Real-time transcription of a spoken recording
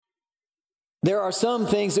There are some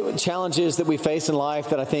challenges that we face in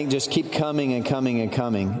life that I think just keep coming and coming and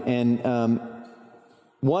coming. And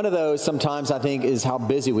one of those sometimes I think is how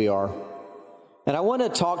busy we are. And I want to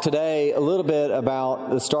talk today a little bit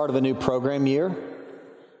about the start of a new program year,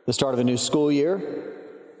 the start of a new school year,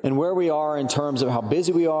 and where we are in terms of how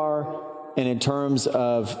busy we are and in terms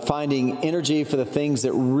of finding energy for the things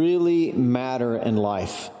that really matter in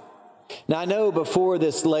life. Now, I know before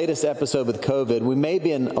this latest episode with COVID, we may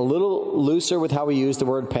be a little looser with how we use the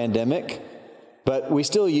word pandemic, but we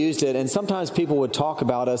still used it. And sometimes people would talk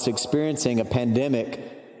about us experiencing a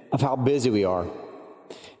pandemic of how busy we are.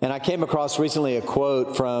 And I came across recently a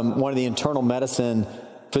quote from one of the internal medicine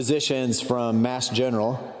physicians from Mass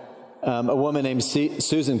General, a woman named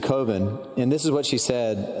Susan Coven. And this is what she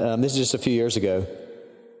said. This is just a few years ago.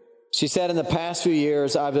 She said, "In the past few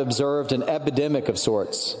years, I've observed an epidemic of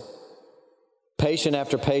sorts. Patient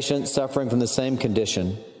after patient suffering from the same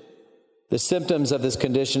condition. The symptoms of this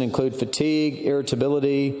condition include fatigue,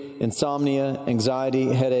 irritability, insomnia,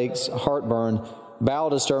 anxiety, headaches, heartburn, bowel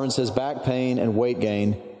disturbances, back pain, and weight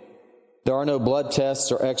gain. There are no blood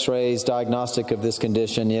tests or x-rays diagnostic of this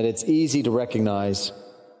condition, yet it's easy to recognize.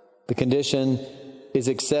 The condition is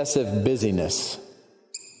excessive busyness."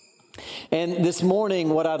 And this morning,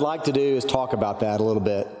 what I'd like to do is talk about that a little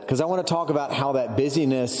bit, because I want to talk about how that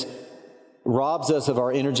busyness robs us of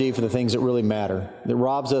our energy for the things that really matter, that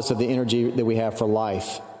robs us of the energy that we have for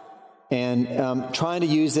life. And trying to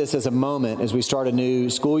use this as a moment as we start a new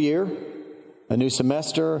school year, a new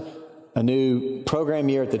semester, a new program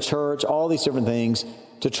year at the church, all these different things,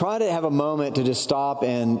 to try to have a moment to just stop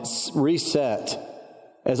and reset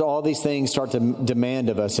as all these things start to demand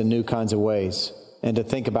of us in new kinds of ways, and to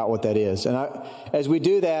think about what that is. And as we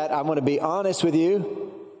do that, I want to be honest with you.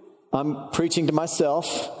 I'm preaching to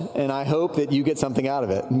myself, and I hope that you get something out of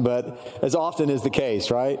it, but as often is the case,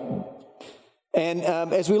 right? And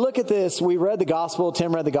as we look at this, we read the gospel,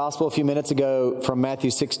 Tim read the gospel a few minutes ago from Matthew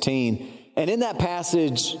 16, and in that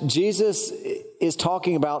passage, Jesus is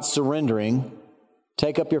talking about surrendering,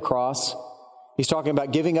 take up your cross. He's talking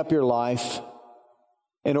about giving up your life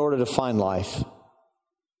in order to find life.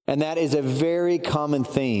 And that is a very common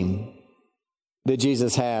theme that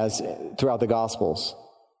Jesus has throughout the Gospels.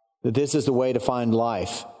 That this is the way to find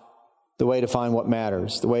life, the way to find what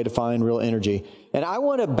matters, the way to find real energy. And I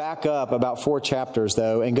want to back up about 4 chapters,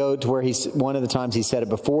 though, and go to where one of the times he said it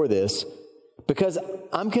before this, because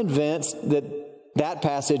I'm convinced that that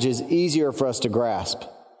passage is easier for us to grasp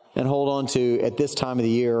and hold on to at this time of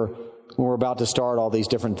the year when we're about to start all these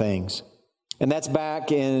different things. And that's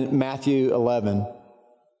back in Matthew 11.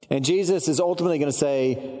 And Jesus is ultimately going to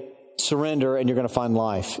say, surrender and you're going to find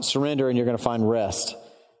life. Surrender and you're going to find rest.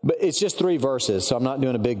 But it's just 3 verses, so I'm not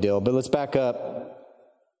doing a big deal. But let's back to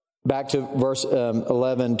verse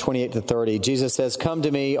 11, 28 to 30. Jesus says, "Come to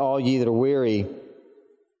me, all ye that are weary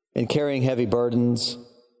and carrying heavy burdens.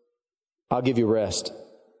 I'll give you rest.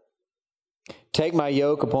 Take my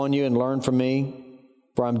yoke upon you and learn from me,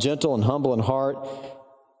 for I'm gentle and humble in heart,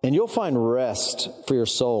 and you'll find rest for your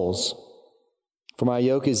souls. For my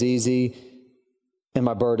yoke is easy and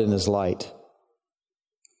my burden is light."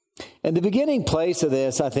 And the beginning place of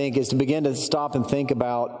this, I think, is to begin to stop and think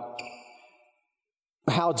about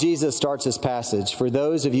how Jesus starts this passage. For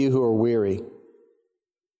those of you who are weary,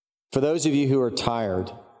 for those of you who are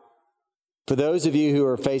tired, for those of you who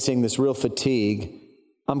are facing this real fatigue,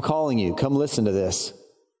 I'm calling you. Come listen to this.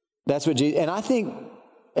 That's what Jesus, and I think,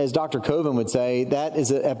 as Dr. Coven would say, that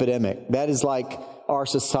is an epidemic. That is like our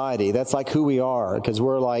society. That's like who we are, because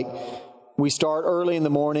we start early in the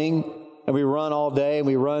morning, and we run all day, and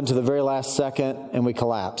we run to the very last second, and we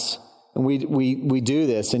collapse. And we do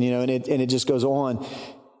this, and it just goes on.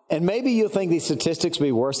 And maybe you'll think these statistics will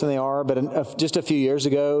be worse than they are, but just a few years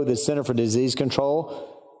ago, the Center for Disease Control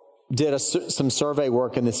did some survey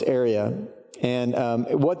work in this area. And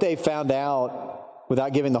what they found out,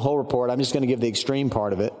 without giving the whole report, I'm just going to give the extreme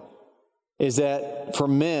part of it, is that for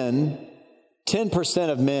men,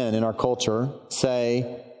 10% of men in our culture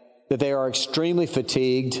say that they are extremely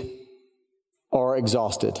fatigued or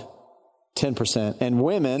exhausted. 10%. And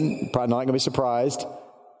women, probably not going to be surprised,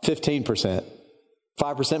 15%.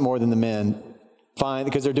 5% more than the men. Fine,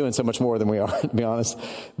 because they're doing so much more than we are, to be honest.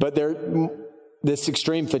 But this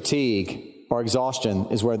extreme fatigue or exhaustion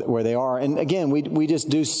is where they are. And again, we just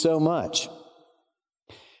do so much.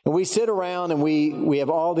 And we sit around and we have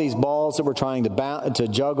all these balls that we're trying to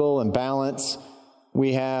juggle and balance.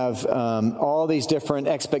 We have all these different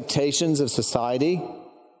expectations of society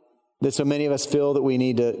that so many of us feel that we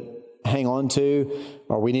need to hang on to,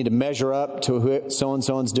 or we need to measure up to who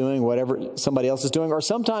so-and-so's doing, whatever somebody else is doing, or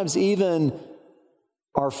sometimes even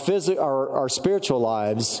our spiritual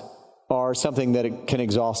lives are something that can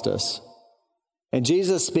exhaust us. And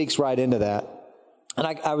Jesus speaks right into that. And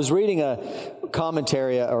I was reading a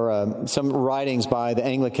commentary or some writings by the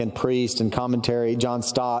Anglican priest and commentary, John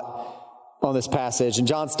Stott, on this passage. And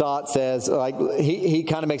John Stott says, he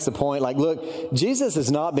kind of makes the point, look, Jesus is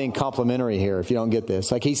not being complimentary here, if you don't get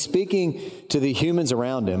this. He's speaking to the humans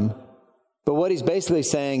around him, but what he's basically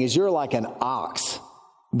saying is you're like an ox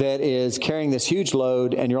that is carrying this huge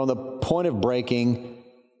load and you're on the point of breaking,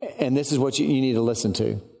 and this is what you need to listen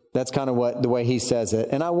to. That's kind of the way he says it.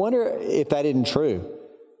 And I wonder if that isn't true,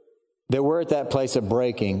 that we're at that place of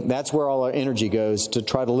breaking. That's where all our energy goes, to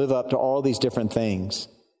try to live up to all these different things.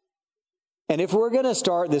 And if we're going to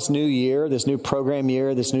start this new year, this new program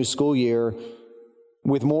year, this new school year,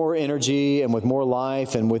 with more energy and with more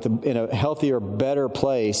life and in a healthier, better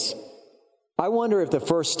place, I wonder if the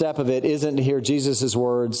first step of it isn't to hear Jesus'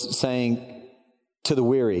 words saying to the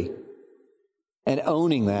weary and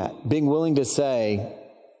owning that, being willing to say,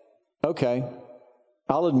 okay,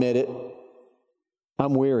 I'll admit it.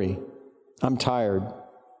 I'm weary. I'm tired.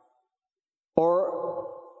 Or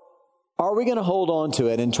are we going to hold on to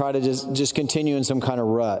it and try to just continue in some kind of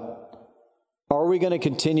rut? Are we going to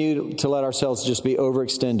continue to let ourselves just be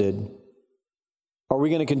overextended? Are we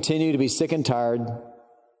going to continue to be sick and tired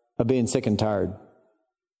of being sick and tired?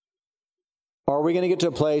 Or are we going to get to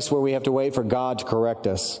a place where we have to wait for God to correct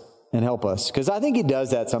us and help us? Because I think he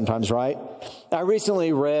does that sometimes, right? I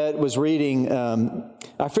recently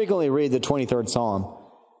I frequently read the 23rd Psalm,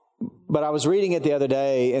 but I was reading it the other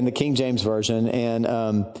day in the King James Version,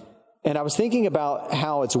 and I was thinking about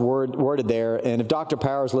how it's worded there. And if Dr.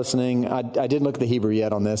 Power's listening, I didn't look at the Hebrew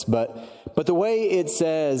yet on this, but the way it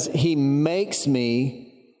says, he makes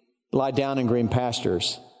me lie down in green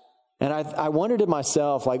pastures. And I wondered to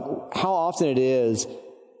myself, how often it is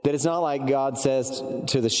that it's not like God says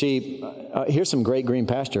to the sheep, here's some great green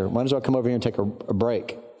pasture. Might as well come over here and take a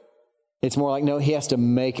break. It's more like, no, he has to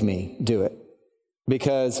make me do it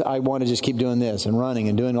because I want to just keep doing this and running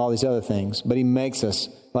and doing all these other things. But he makes us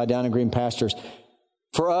lie down in green pastures.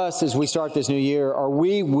 For us, as we start this new year, are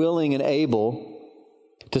we willing and able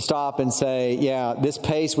to stop and say, yeah, this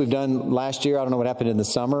pace we've done last year, I don't know what happened in the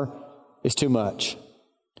summer, is too much.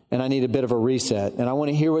 And I need a bit of a reset. And I want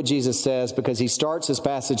to hear what Jesus says, because he starts this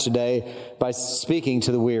passage today by speaking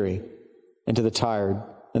to the weary and to the tired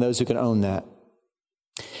and those who can own that.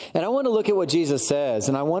 And I want to look at what Jesus says,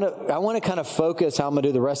 and I want to kind of focus how I'm going to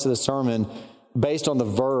do the rest of the sermon based on the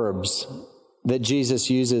verbs that Jesus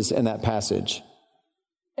uses in that passage.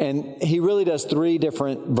 And he really does three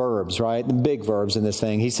different verbs, right? The big verbs in this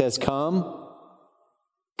thing. He says, come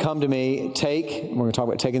to me, take. We're going to talk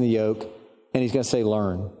about taking the yoke. And he's going to say,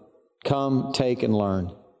 learn. Come, take, and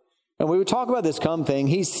learn. And we would talk about this come thing.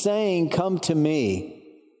 He's saying, come to me.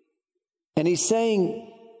 And he's saying,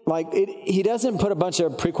 he doesn't put a bunch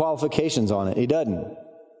of pre-qualifications on it. He doesn't.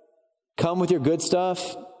 Come with your good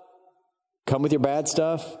stuff. Come with your bad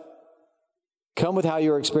stuff. Come with how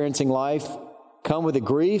you're experiencing life. Come with the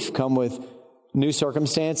grief. Come with new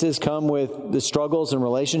circumstances. Come with the struggles in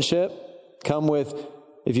relationship. Come with,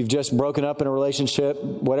 if you've just broken up in a relationship,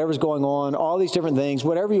 whatever's going on, all these different things,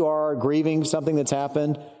 whatever you are, grieving something that's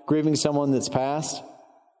happened, grieving someone that's passed.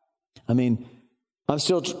 I mean, I'm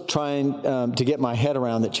still trying to get my head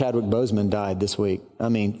around that Chadwick Boseman died this week.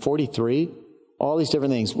 43, all these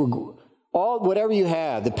different things. Whatever you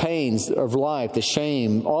have, the pains of life, the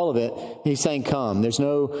shame, all of it, he's saying, come. There's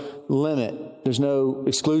no limit. There's no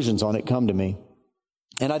exclusions on it. Come to me.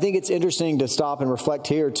 And I think it's interesting to stop and reflect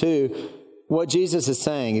here, too, what Jesus is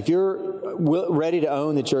saying. If you're ready to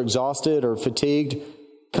own that you're exhausted or fatigued,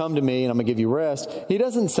 come to me and I'm going to give you rest. He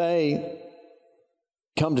doesn't say,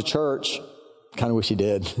 come to church. Kind of wish he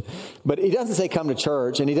did. But he doesn't say come to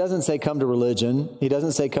church, and he doesn't say come to religion. He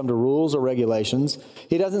doesn't say come to rules or regulations.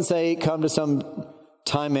 He doesn't say come to some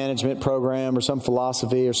time management program or some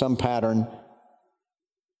philosophy or some pattern.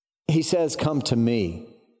 He says come to me.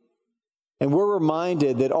 And we're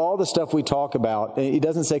reminded that all the stuff we talk about, he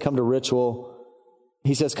doesn't say come to ritual.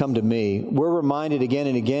 He says come to me. We're reminded again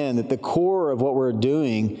and again that the core of what we're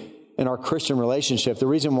doing in our Christian relationship, the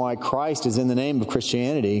reason why Christ is in the name of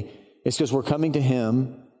Christianity, it's because we're coming to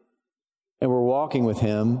him and we're walking with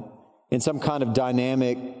him in some kind of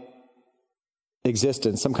dynamic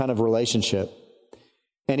existence, some kind of relationship.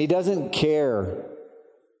 And he doesn't care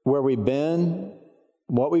where we've been,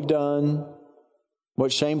 what we've done,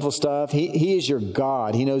 what shameful stuff. He is your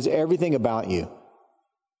God. He knows everything about you.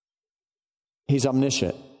 He's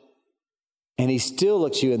omniscient. And he still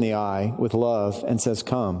looks you in the eye with love and says,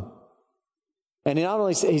 come. And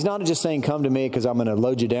he's not just saying, come to me because I'm going to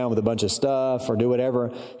load you down with a bunch of stuff or do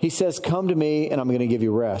whatever. He says, come to me and I'm going to give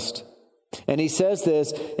you rest. And he says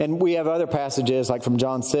this, and we have other passages like from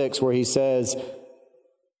John 6 where he says,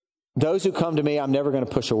 those who come to me, I'm never going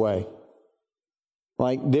to push away.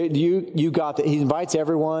 Like you got that. He invites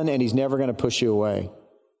everyone and he's never going to push you away.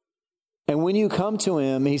 And when you come to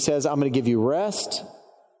him, he says, I'm going to give you rest.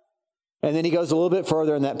 And then he goes a little bit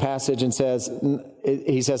further in that passage and says,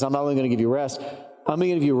 I'm not only going to give you rest, I'm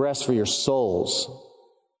going to give you rest for your souls.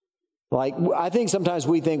 Like, I think sometimes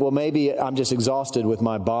we think, well, maybe I'm just exhausted with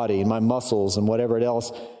my body and my muscles and whatever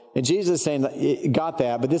else. And Jesus is saying, got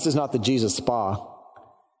that, but this is not the Jesus spa.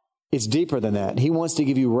 It's deeper than that. He wants to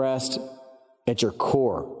give you rest at your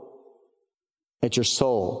core, at your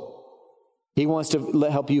soul. He wants to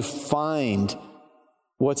help you find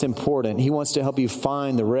what's important. He wants to help you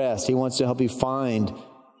find the rest. He wants to help you find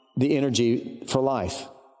the energy for life.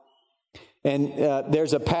 And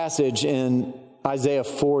there's a passage in Isaiah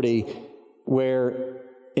 40 where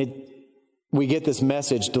we get this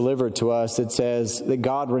message delivered to us that says that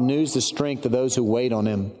God renews the strength of those who wait on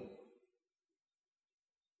him.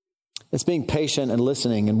 It's being patient and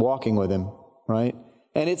listening and walking with him, right?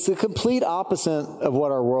 And it's the complete opposite of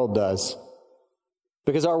what our world does.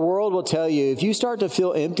 Because our world will tell you, if you start to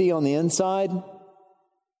feel empty on the inside,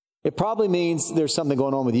 it probably means there's something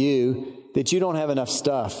going on with you, that you don't have enough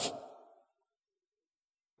stuff.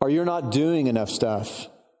 Or you're not doing enough stuff.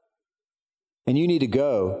 And you need to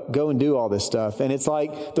go and do all this stuff. And it's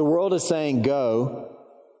like the world is saying, go.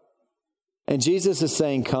 And Jesus is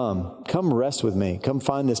saying, come rest with me. Come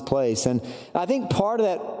find this place. And I think part of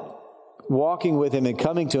that walking with him and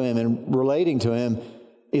coming to him and relating to him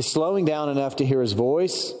is slowing down enough to hear his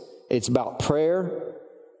voice. It's about prayer.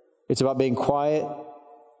 It's about being quiet.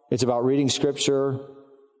 It's about reading scripture.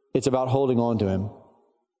 It's about holding on to him.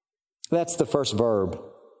 That's the first verb,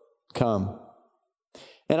 come.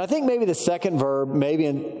 And I think maybe the second verb,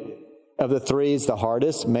 of the three is the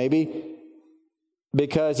hardest, maybe,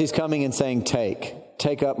 because he's coming and saying,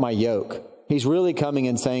 take up my yoke. He's really coming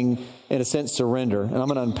and saying, in a sense, surrender. And I'm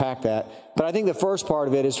going to unpack that. But I think the first part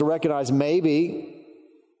of it is to recognize maybe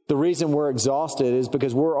the reason we're exhausted is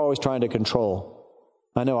because we're always trying to control.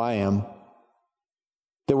 I know I am.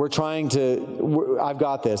 That I've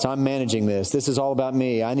got this. I'm managing this. This is all about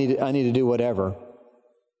me. I need to do whatever.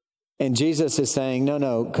 And Jesus is saying,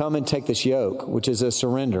 no, come and take this yoke, which is a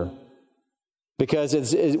surrender. Because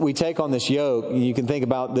we take on this yoke, you can think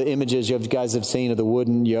about the images you guys have seen of the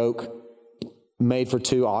wooden yoke made for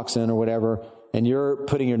 2 oxen or whatever, and you're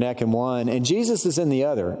putting your neck in one, and Jesus is in the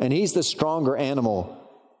other, and he's the stronger animal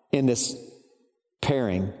in this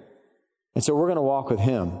pairing. And so we're going to walk with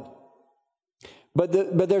him. But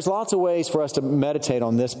there's lots of ways for us to meditate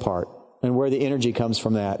on this part and where the energy comes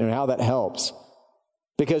from that and how that helps.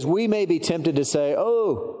 Because we may be tempted to say,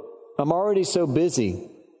 I'm already so busy.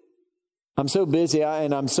 I'm so busy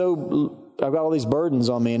and I've got all these burdens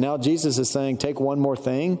on me. And now Jesus is saying, take one more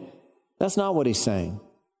thing. That's not what he's saying.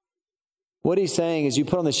 What he's saying is you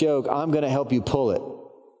put on this yoke, I'm going to help you pull it.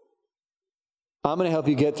 I'm going to help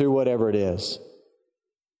you get through whatever it is.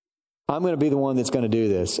 I'm going to be the one that's going to do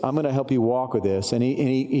this. I'm going to help you walk with this. And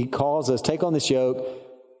he calls us, take on this yoke.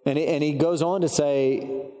 And he goes on to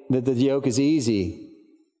say that the yoke is easy.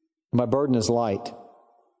 My burden is light.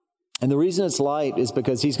 And the reason it's light is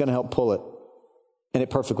because he's going to help pull it. And it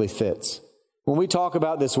perfectly fits. When we talk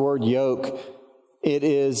about this word yoke, it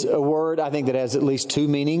is a word, I think, that has at least 2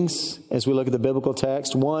 meanings as we look at the biblical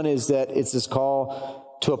text. One is that it's this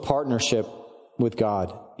call to a partnership with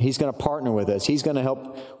God. He's going to partner with us. He's going to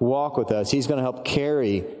help walk with us. He's going to help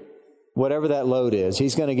carry whatever that load is.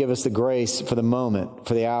 He's going to give us the grace for the moment,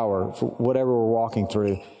 for the hour, for whatever we're walking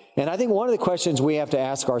through. And I think one of the questions we have to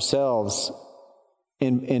ask ourselves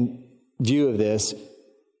in view of this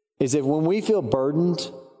is that when we feel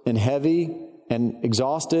burdened and heavy and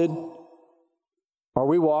exhausted, are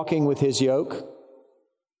we walking with his yoke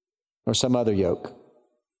or some other yoke?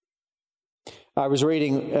 I was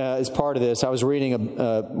reading, as part of this,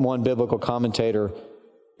 one biblical commentator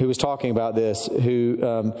who was talking about this,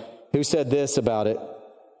 who said this about it.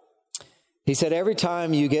 He said, every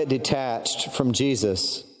time you get detached from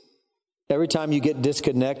Jesus, every time you get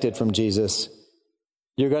disconnected from Jesus,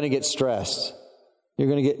 you're going to get stressed.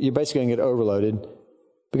 You're basically going to get overloaded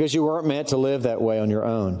because you weren't meant to live that way on your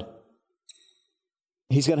own.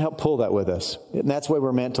 He's going to help pull that with us. And that's the way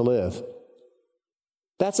we're meant to live.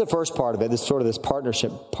 That's the first part of it, this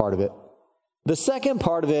partnership part of it. The second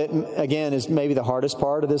part of it, again, is maybe the hardest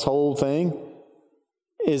part of this whole thing,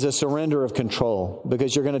 is a surrender of control,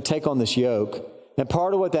 because you're going to take on this yoke. And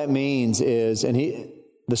part of what that means is,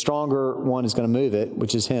 The stronger one is going to move it,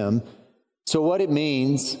 which is him. So what it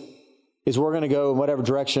means is we're going to go in whatever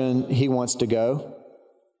direction he wants to go.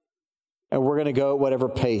 And we're going to go at whatever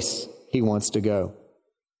pace he wants to go.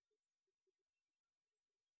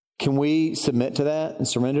 Can we submit to that and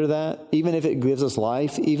surrender to that? Even if it gives us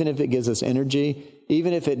life, even if it gives us energy,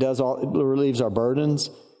 even if it relieves our burdens,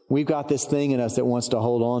 we've got this thing in us that wants to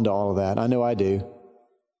hold on to all of that. I know I do.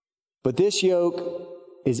 But this yoke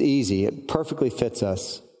is easy. It perfectly fits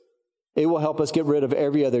us. It will help us get rid of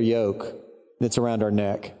every other yoke that's around our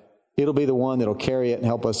neck. It'll be the one that'll carry it and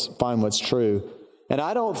help us find what's true. And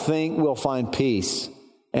I don't think we'll find peace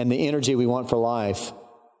and the energy we want for life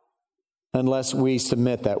unless we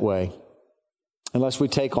submit that way, unless we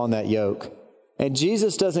take on that yoke. And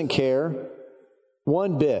Jesus doesn't care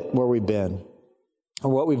one bit where we've been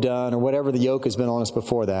or what we've done or whatever the yoke has been on us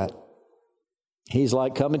before that. He's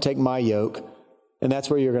like, come and take my yoke, and that's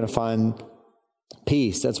where you're going to find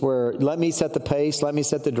peace. That's where, let me set the pace, let me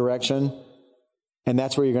set the direction, and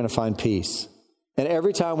that's where you're going to find peace. And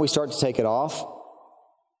every time we start to take it off,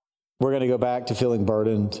 we're going to go back to feeling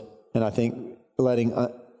burdened, and I think letting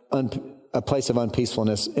a place of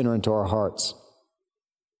unpeacefulness enter into our hearts.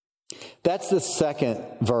 That's the second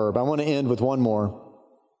verb. I want to end with one more,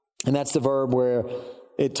 and that's the verb where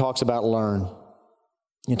it talks about learn.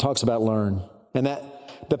 It talks about learn. And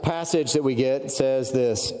that the passage that we get says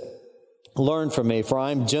this, learn from me, for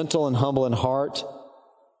I am gentle and humble in heart,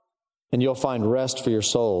 and you'll find rest for your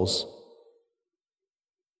souls.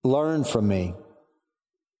 Learn from me,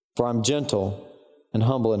 for I'm gentle and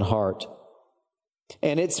humble in heart.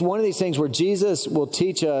 And it's one of these things where Jesus will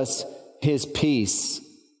teach us his peace.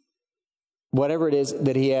 Whatever it is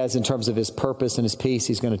that he has in terms of his purpose and his peace,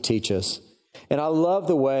 he's going to teach us. And I love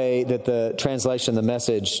the way that the translation, the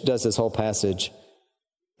Message, does this whole passage,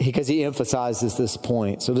 because he emphasizes this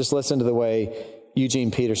point. So just listen to the way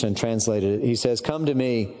Eugene Peterson translated it. He says, come to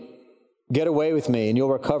me, get away with me, and you'll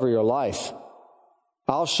recover your life.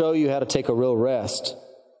 I'll show you how to take a real rest.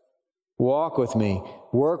 Walk with me,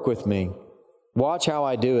 work with me. Watch how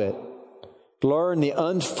I do it. Learn the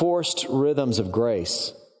unforced rhythms of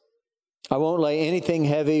grace. I won't lay anything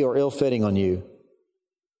heavy or ill-fitting on you.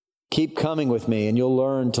 Keep coming with me, and you'll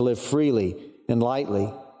learn to live freely and lightly.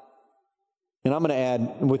 And I'm going to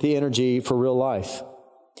add, with the energy for real life.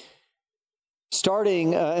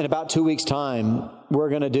 Starting in about 2 weeks' time, we're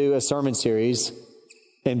going to do a sermon series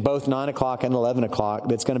in both 9 o'clock and 11 o'clock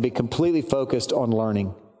that's going to be completely focused on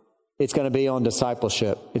learning. It's going to be on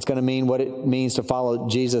discipleship. It's going to mean what it means to follow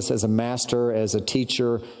Jesus as a master, as a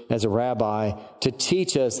teacher, as a rabbi, to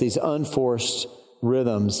teach us these unforced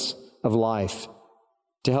rhythms of life,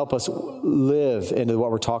 to help us live into what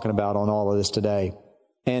we're talking about on all of this today.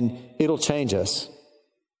 And it'll change us.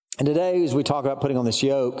 And today, as we talk about putting on this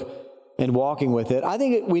yoke and walking with it, I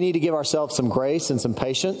think we need to give ourselves some grace and some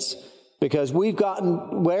patience, because we've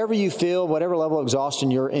gotten, wherever you feel, whatever level of exhaustion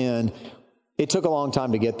you're in, it took a long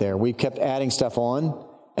time to get there. We've kept adding stuff on,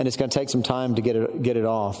 and it's going to take some time to get it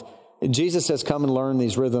off. And Jesus says, come and learn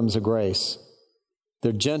these rhythms of grace.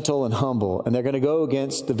 They're gentle and humble, and they're going to go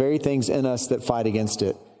against the very things in us that fight against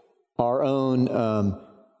it. Our own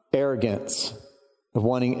arrogance of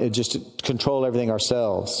wanting just to control everything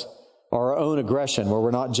ourselves. Or our own aggression where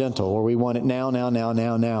we're not gentle, where we want it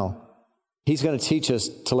now. He's going to teach us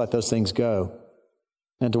to let those things go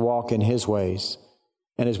and to walk in his ways.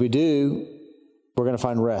 And as we do, we're going to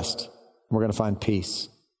find rest. We're going to find peace.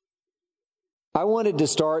 I wanted to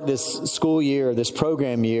start this school year, this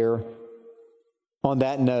program year, on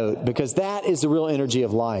that note, because that is the real energy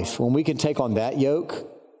of life. When we can take on that yoke,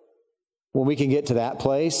 when we can get to that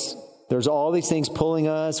place, there's all these things pulling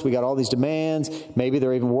us. We got all these demands. Maybe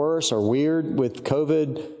they're even worse or weird with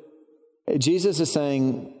COVID. Jesus is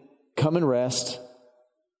saying, come and rest.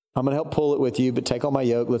 I'm going to help pull it with you, but take on my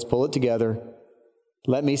yoke. Let's pull it together.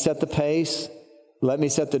 Let me set the pace. Let me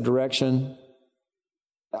set the direction.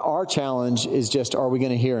 Our challenge is just, are we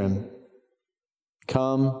going to hear him?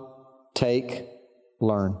 Come, take,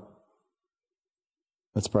 learn.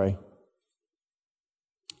 Let's pray.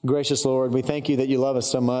 Gracious Lord, we thank you that you love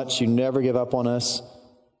us so much. You never give up on us.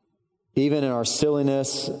 Even in our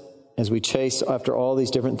silliness, as we chase after all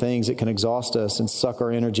these different things that can exhaust us and suck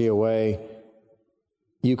our energy away,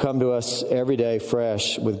 you come to us every day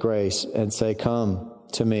fresh with grace and say, come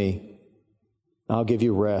to me. I'll give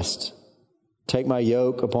you rest. Take my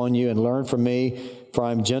yoke upon you and learn from me, for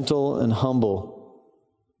I am gentle and humble.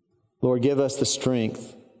 Lord, give us the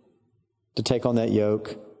strength to take on that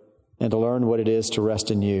yoke and to learn what it is to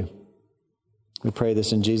rest in you. We pray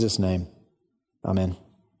this in Jesus' name. Amen.